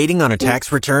Waiting on a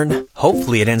tax return?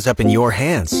 Hopefully it ends up in your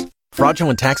hands.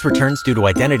 Fraudulent tax returns due to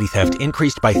identity theft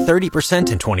increased by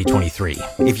 30% in 2023.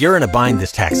 If you're in a bind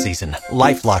this tax season,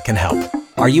 LifeLock can help.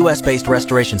 Our U.S.-based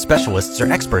restoration specialists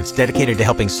are experts dedicated to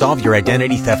helping solve your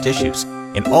identity theft issues.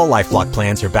 And all LifeLock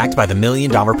plans are backed by the $1 Million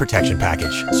Protection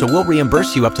Package. So we'll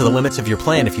reimburse you up to the limits of your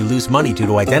plan if you lose money due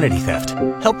to identity theft.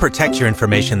 Help protect your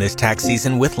information this tax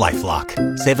season with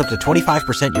LifeLock. Save up to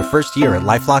 25% your first year at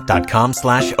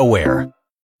LifeLock.com/aware.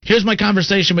 Here's my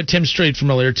conversation with Tim Street from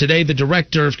earlier today, the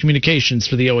Director of Communications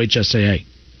for the OHSAA.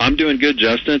 I'm doing good,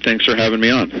 Justin. Thanks for having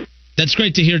me on. That's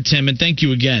great to hear, Tim, and thank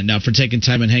you again for taking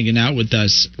time and hanging out with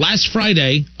us. Last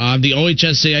Friday, the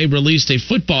OHSAA released a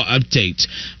football update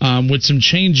with some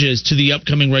changes to the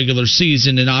upcoming regular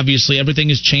season, and obviously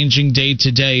everything is changing day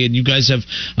to day, and you guys have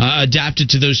adapted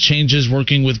to those changes,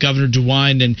 working with Governor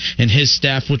DeWine and his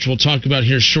staff, which we'll talk about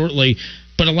here shortly.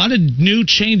 But a lot of new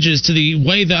changes to the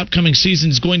way the upcoming season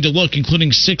is going to look,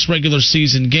 including 6 regular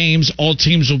season games. All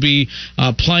teams will be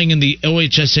playing in the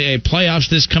OHSAA playoffs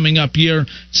this coming up year.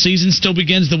 Season still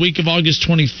begins the week of August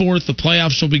 24th. The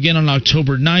playoffs will begin on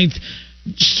October 9th.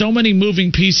 So many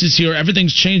moving pieces here.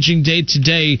 Everything's changing day to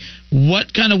day.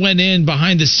 What kind of went in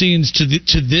behind the scenes to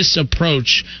this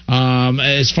approach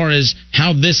as far as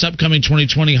how this upcoming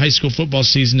 2020 high school football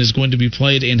season is going to be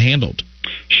played and handled?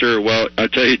 Sure. Well, I'll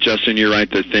tell you, Justin, you're right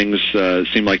that things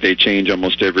seem like they change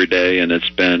almost every day, and it's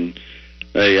been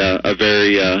a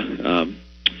very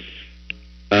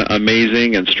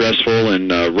amazing and stressful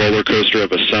and roller coaster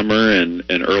of a summer and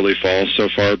early fall so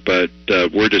far, but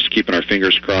we're just keeping our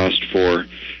fingers crossed for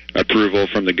approval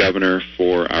from the governor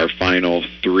for our final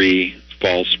 3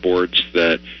 fall sports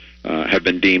that have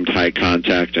been deemed high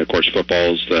contact. Of course,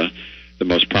 football is the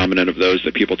most prominent of those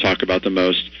that people talk about the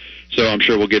most. So I'm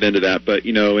sure we'll get into that. But,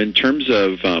 in terms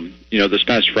of, this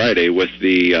past Friday with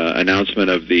the announcement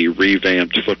of the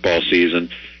revamped football season,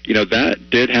 that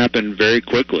did happen very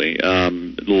quickly,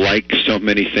 like so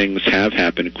many things have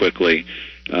happened quickly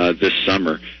this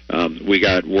summer. We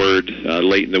got word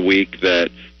late in the week that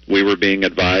we were being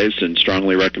advised and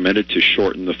strongly recommended to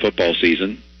shorten the football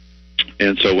season.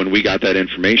 And so when we got that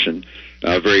information,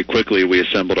 very quickly we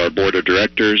assembled our board of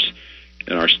directors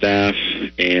and our staff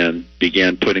and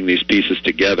began putting these pieces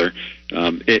together.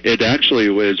 It actually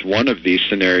was one of these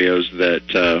scenarios that,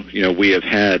 we have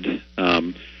had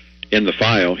in the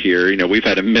file here. We've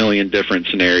had a million different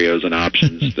scenarios and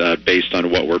options based on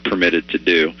what we're permitted to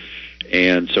do.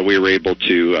 And so we were able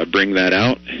to bring that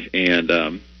out and,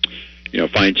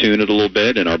 fine-tune it a little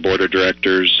bit, and our board of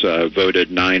directors voted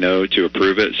 9-0 to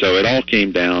approve it. So it all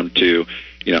came down to,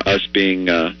 us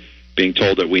being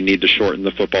told that we need to shorten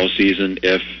the football season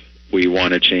if we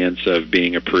want a chance of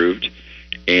being approved,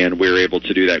 and we were able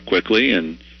to do that quickly.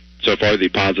 And so far, the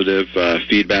positive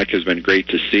feedback has been great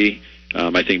to see.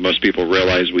 I think most people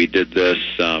realize we did this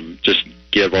just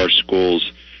give our schools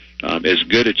as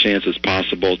good a chance as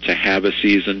possible to have a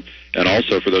season, and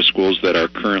also for those schools that are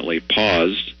currently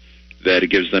paused, that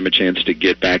it gives them a chance to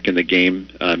get back in the game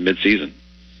mid-season.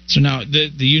 So now,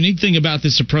 the unique thing about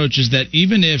this approach is that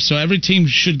every team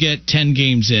should get 10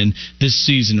 games in this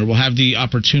season, or will have the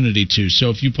opportunity to. So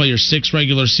if you play your 6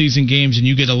 regular season games and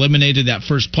you get eliminated that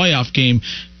first playoff game,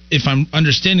 if I'm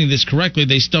understanding this correctly,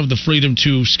 they still have the freedom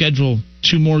to schedule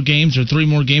 2 more games or 3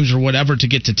 more games or whatever to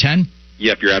get to 10?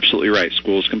 Yep, you're absolutely right.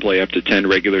 Schools can play up to 10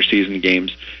 regular season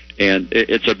games. And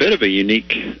it's a bit of a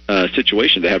unique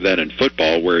situation to have that in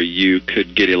football, where you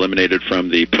could get eliminated from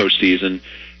the postseason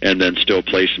and then still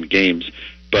play some games.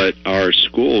 But our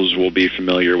schools will be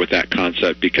familiar with that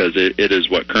concept because it is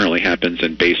what currently happens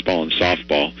in baseball and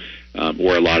softball,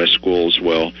 where a lot of schools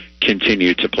will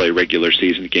continue to play regular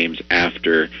season games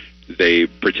after they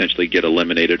potentially get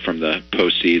eliminated from the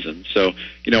postseason. So,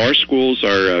 our schools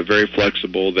are very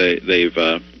flexible. They've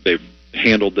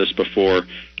handled this before,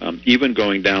 even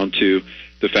going down to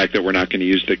the fact that we're not going to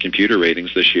use the computer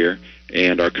ratings this year,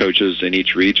 and our coaches in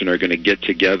each region are going to get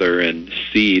together and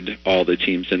seed all the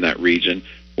teams in that region.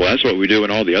 Well, that's what we do in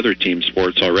all the other team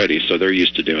sports already, so they're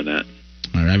used to doing that.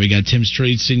 All right, we got Tim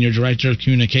Street, Senior Director of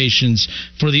Communications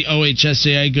for the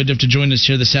OHSAA. Good enough to join us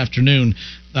here this afternoon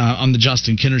on the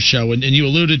Justin Kinner Show. And you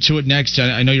alluded to it next.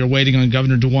 I know you're waiting on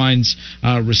Governor DeWine's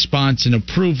response and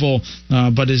approval,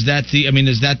 but is that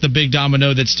the big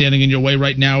domino that's standing in your way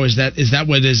right now? Is that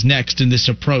what is next in this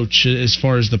approach as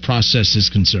far as the process is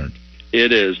concerned?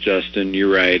 It is, Justin.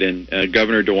 You're right. And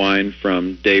Governor DeWine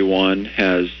from day one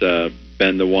has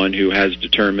been the one who has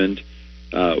determined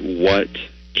what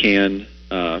can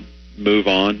move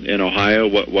on in Ohio,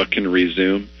 what can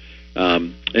resume.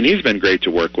 And he's been great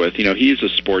to work with. He's a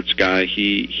sports guy.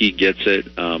 He gets it.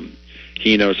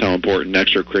 He knows how important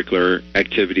extracurricular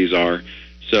activities are.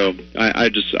 So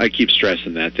I keep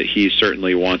stressing that he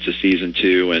certainly wants a season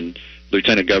 2, and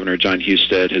Lieutenant Governor John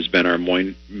Husted has been our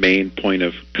main point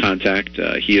of contact.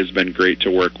 He has been great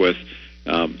to work with.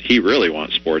 He really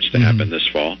wants sports to happen this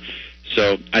fall.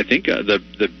 So I think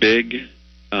the big,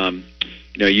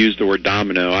 use the word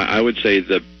domino. I would say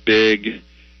the big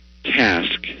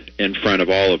task in front of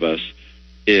all of us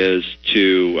is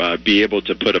to be able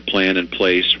to put a plan in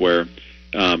place where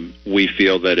we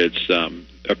feel that it's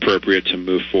appropriate to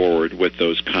move forward with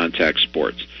those contact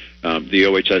sports. The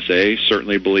OHSAA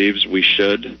certainly believes we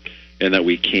should and that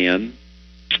we can,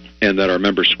 and that our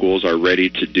member schools are ready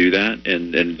to do that,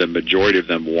 and the majority of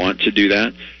them want to do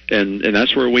that, and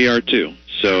that's where we are too.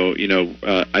 So,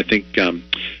 I think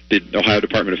the Ohio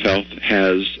Department of Health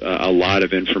has a lot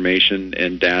of information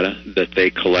and data that they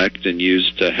collect and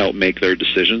use to help make their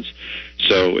decisions.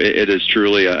 So it is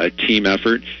truly a team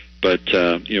effort, but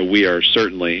we are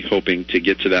certainly hoping to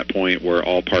get to that point where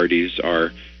all parties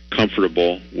are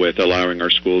comfortable with allowing our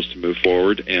schools to move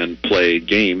forward and play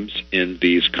games in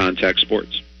these contact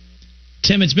sports.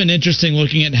 Tim, it's been interesting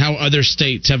looking at how other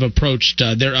states have approached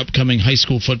their upcoming high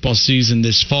school football season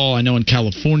this fall. I know in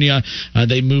California,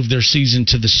 they moved their season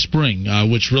to the spring,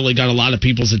 which really got a lot of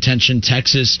people's attention.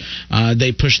 Texas,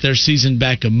 they pushed their season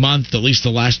back a month, at least the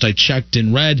last I checked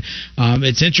and read.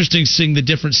 It's interesting seeing the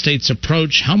different states'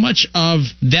 approach. How much of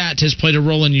that has played a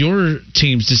role in your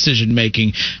team's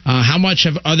decision-making? How much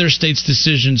have other states'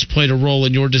 decisions played a role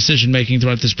in your decision-making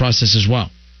throughout this process as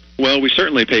well? Well, we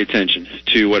certainly pay attention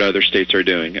to what other states are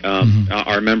doing.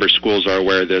 Our member schools are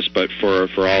aware of this, but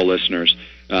for all listeners,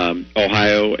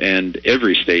 Ohio and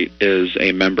every state is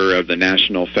a member of the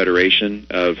National Federation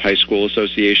of High School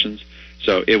Associations.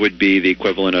 So it would be the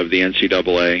equivalent of the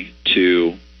NCAA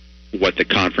to what the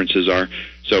conferences are.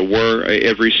 So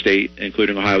every state,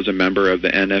 including Ohio, is a member of the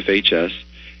NFHS,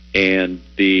 and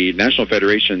the National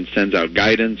Federation sends out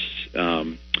guidance,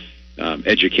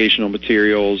 educational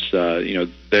materials.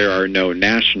 There are no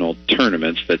national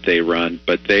tournaments that they run,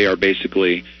 but they are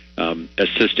basically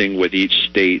assisting with each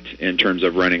state in terms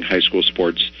of running high school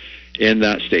sports in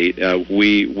that state.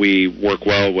 We work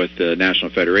well with the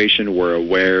National Federation. We're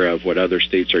aware of what other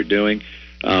states are doing.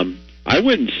 I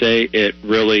wouldn't say it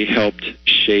really helped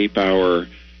shape our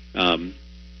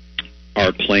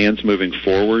plans moving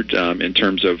forward in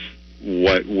terms of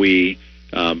what we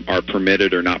are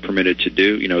permitted or not permitted to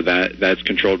do. That's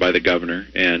controlled by the governor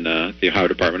and the Ohio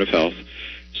Department of Health.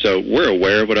 So we're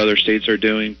aware of what other states are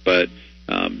doing, but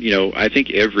I think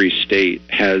every state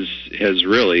has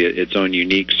really its own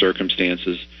unique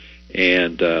circumstances,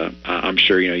 and I'm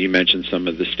sure you mentioned some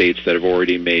of the states that have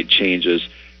already made changes.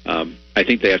 I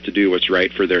think they have to do what's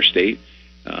right for their state.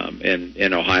 And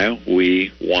in Ohio,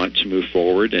 we want to move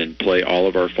forward and play all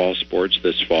of our fall sports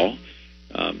this fall.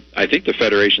 I think the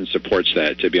Federation supports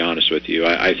that, to be honest with you.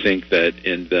 I think that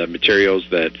in the materials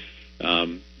that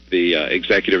the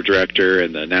executive director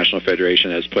and the National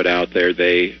Federation has put out there,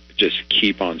 they just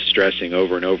keep on stressing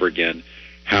over and over again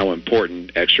how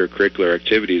important extracurricular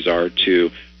activities are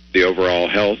to the overall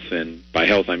health. And by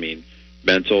health, I mean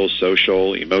mental,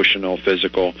 social, emotional,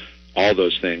 physical, all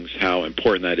those things, how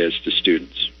important that is to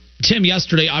students. Tim,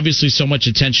 yesterday, obviously so much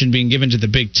attention being given to the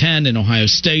Big Ten and Ohio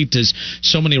State as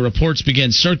so many reports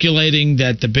began circulating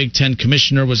that the Big Ten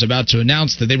commissioner was about to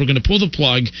announce that they were going to pull the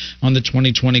plug on the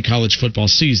 2020 college football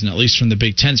season, at least from the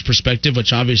Big Ten's perspective,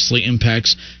 which obviously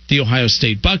impacts the Ohio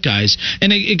State Buckeyes.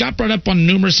 And it got brought up on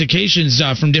numerous occasions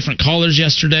from different callers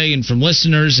yesterday and from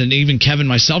listeners, and even Kevin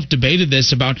myself debated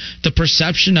this about the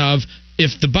perception of,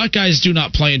 if the Buckeyes do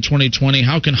not play in 2020,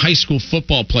 how can high school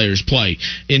football players play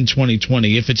in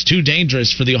 2020? If it's too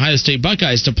dangerous for the Ohio State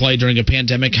Buckeyes to play during a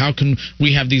pandemic, how can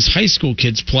we have these high school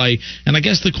kids play? And I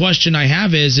guess the question I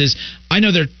have is I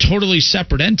know they're totally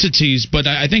separate entities, but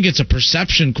I think it's a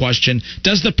perception question.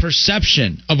 Does the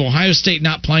perception of Ohio State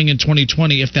not playing in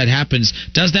 2020, if that happens,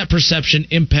 does that perception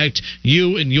impact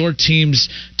you and your team's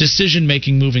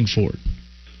decision-making moving forward?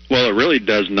 Well, it really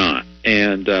does not.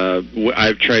 And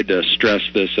I've tried to stress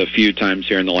this a few times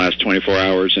here in the last 24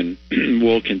 hours, and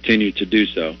we'll continue to do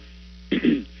so.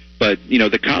 But,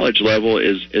 the college level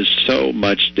is so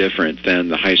much different than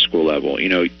the high school level.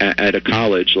 At a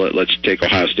college, let's take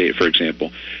Ohio State, for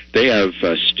example. They have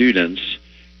students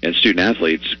and student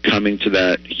athletes coming to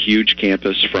that huge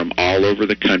campus from all over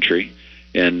the country,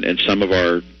 and some of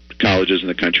our colleges in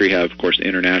the country have, of course,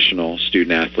 international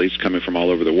student athletes coming from all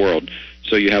over the world.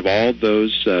 So you have all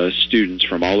those students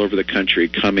from all over the country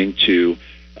coming to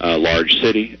a large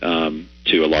city,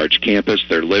 to a large campus.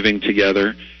 They're living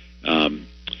together.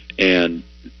 And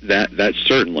that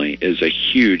certainly is a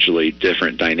hugely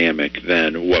different dynamic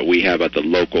than what we have at the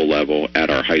local level at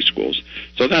our high schools.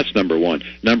 So that's number one.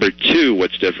 Number two,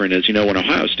 what's different is, when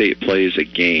Ohio State plays a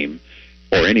game,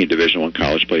 or any Division I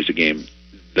college plays a game,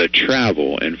 the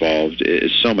travel involved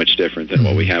is so much different than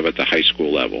what we have at the high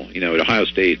school level. At Ohio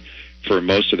State, for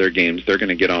most of their games, they're going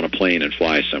to get on a plane and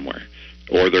fly somewhere,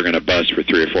 or they're going to bus for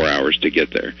 3 or 4 hours to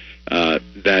get there.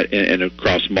 And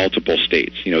across multiple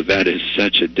states, that is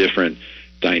such a different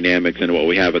dynamic than what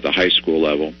we have at the high school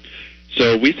level.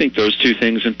 So we think those two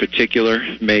things in particular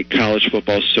make college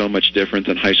football so much different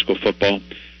than high school football.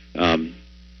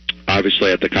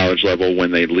 Obviously, at the college level,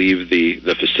 when they leave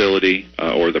the facility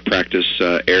or the practice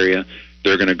area,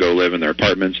 they're going to go live in their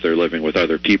apartments. They're living with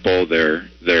other people.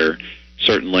 They're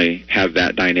certainly have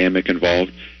that dynamic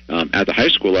involved. At the high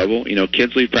school level,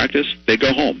 kids leave practice, they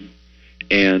go home,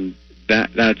 and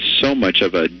that's so much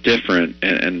of a different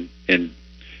and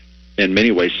in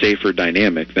many ways safer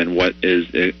dynamic than what is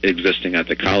existing at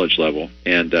the college level.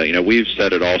 And we've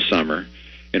said it all summer,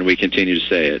 and we continue to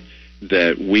say it,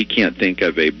 that we can't think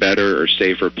of a better or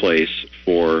safer place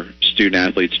for student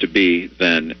athletes to be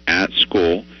than at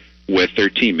school with their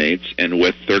teammates and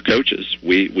with their coaches.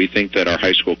 We think that our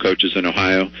high school coaches in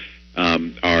Ohio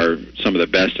are some of the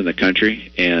best in the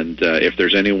country, and if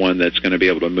there's anyone that's going to be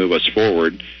able to move us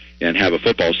forward and have a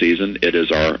football season, it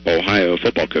is our Ohio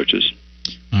football coaches.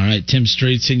 All right, Tim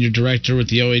Street, Senior Director of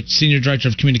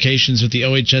Communications with the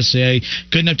OHSAA,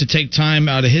 good enough to take time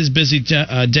out of his busy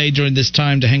day during this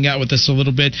time to hang out with us a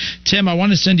little bit. Tim, I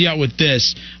want to send you out with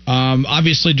this.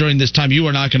 Obviously, during this time,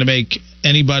 you're not going to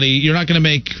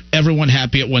make everyone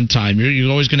happy at one time.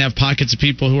 You're always going to have pockets of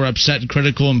people who are upset and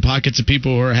critical and pockets of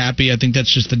people who are happy. I think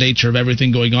that's just the nature of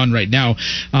everything going on right now.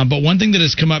 But one thing that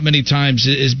has come up many times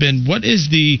has been, what is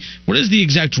the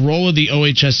exact role of the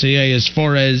OHSAA as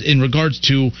far as in regards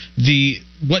to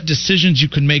what decisions you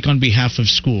can make on behalf of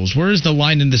schools? Where is the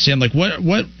line in the sand? Like,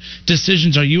 what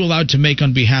decisions are you allowed to make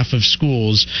on behalf of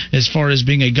schools as far as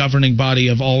being a governing body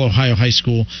of all Ohio high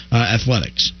school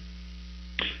athletics?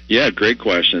 Yeah, great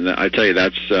question. I tell you,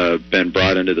 that's been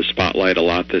brought into the spotlight a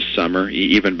lot this summer,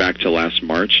 even back to last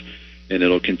March, and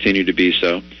it'll continue to be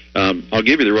so. I'll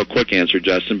give you the real quick answer,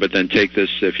 Justin, but then take this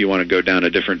if you want to go down a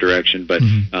different direction. But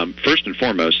first and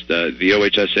foremost, the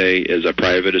OHSAA is a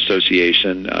private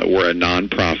association. We're a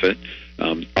nonprofit.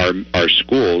 Our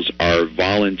schools are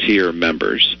volunteer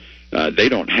members. They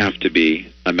don't have to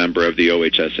be a member of the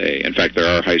OHSAA. In fact, there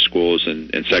are high schools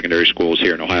and secondary schools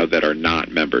here in Ohio that are not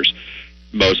members.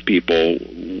 Most people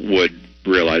would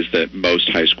realize that most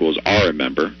high schools are a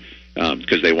member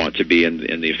because they want to be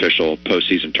in the official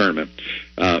postseason tournament.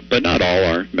 But not all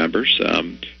are members.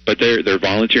 But they're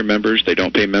volunteer members. They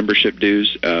don't pay membership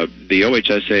dues. The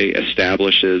OHSAA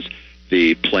establishes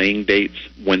the playing dates,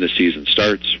 when the season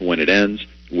starts, when it ends.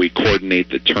 We coordinate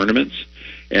the tournaments.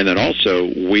 And then also,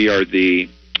 we are the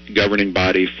governing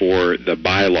body for the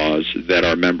bylaws that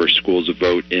our member schools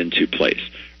vote into place.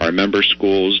 Our member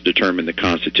schools determine the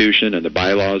Constitution and the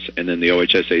bylaws, and then the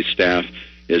OHSAA staff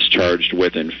is charged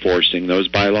with enforcing those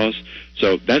bylaws.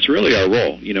 So that's really our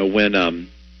role. When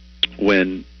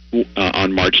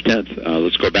on March 10th,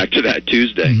 let's go back to that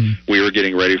Tuesday, we were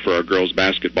getting ready for our girls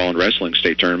basketball and wrestling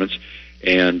state tournaments,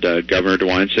 and Governor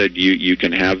DeWine said, you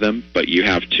can have them, but you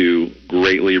have to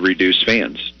greatly reduce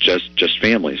fans, just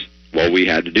families. Well, we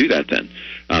had to do that then.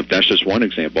 That's just one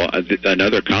example.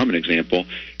 Another common example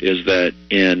is that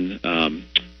in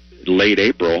late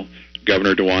April,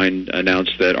 Governor DeWine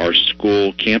announced that our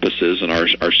school campuses and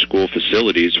our school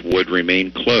facilities would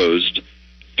remain closed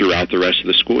throughout the rest of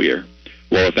the school year.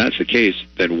 Well, if that's the case,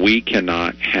 then we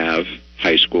cannot have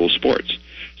high school sports.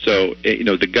 So,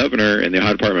 the governor and the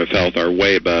Ohio Department of Health are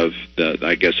way above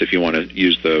I guess if you want to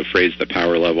use the phrase, the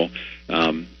power level.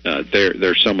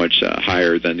 They're so much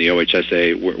higher than the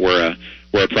OHSAA.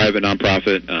 We're a private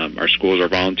nonprofit. Our schools are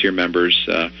volunteer members.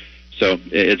 So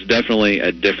it's definitely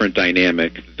a different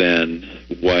dynamic than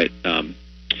what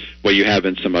you have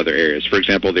in some other areas. For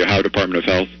example, the Ohio Department of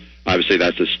Health, obviously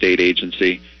that's a state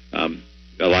agency.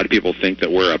 A lot of people think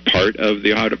that we're a part of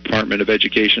the Ohio Department of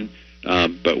Education,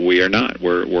 but we are not.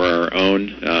 We're our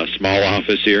own small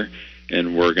office here,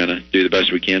 and we're going to do the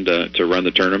best we can to run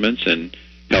the tournaments and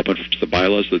help enforce the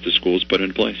bylaws that the schools put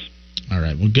in place. All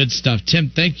right. Well, good stuff.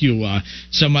 Tim, thank you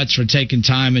so much for taking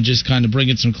time and just kind of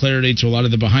bringing some clarity to a lot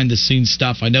of the behind-the-scenes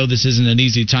stuff. I know this isn't an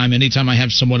easy time. Anytime I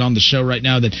have someone on the show right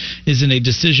now that is in a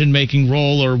decision-making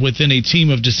role or within a team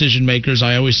of decision-makers,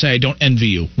 I always say I don't envy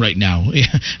you right now.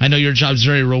 I know your job's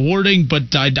very rewarding,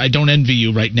 but I don't envy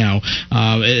you right now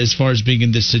as far as being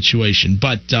in this situation.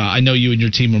 But I know you and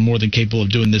your team are more than capable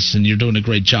of doing this, and you're doing a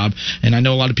great job. And I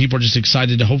know a lot of people are just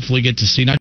excited to hopefully get to see not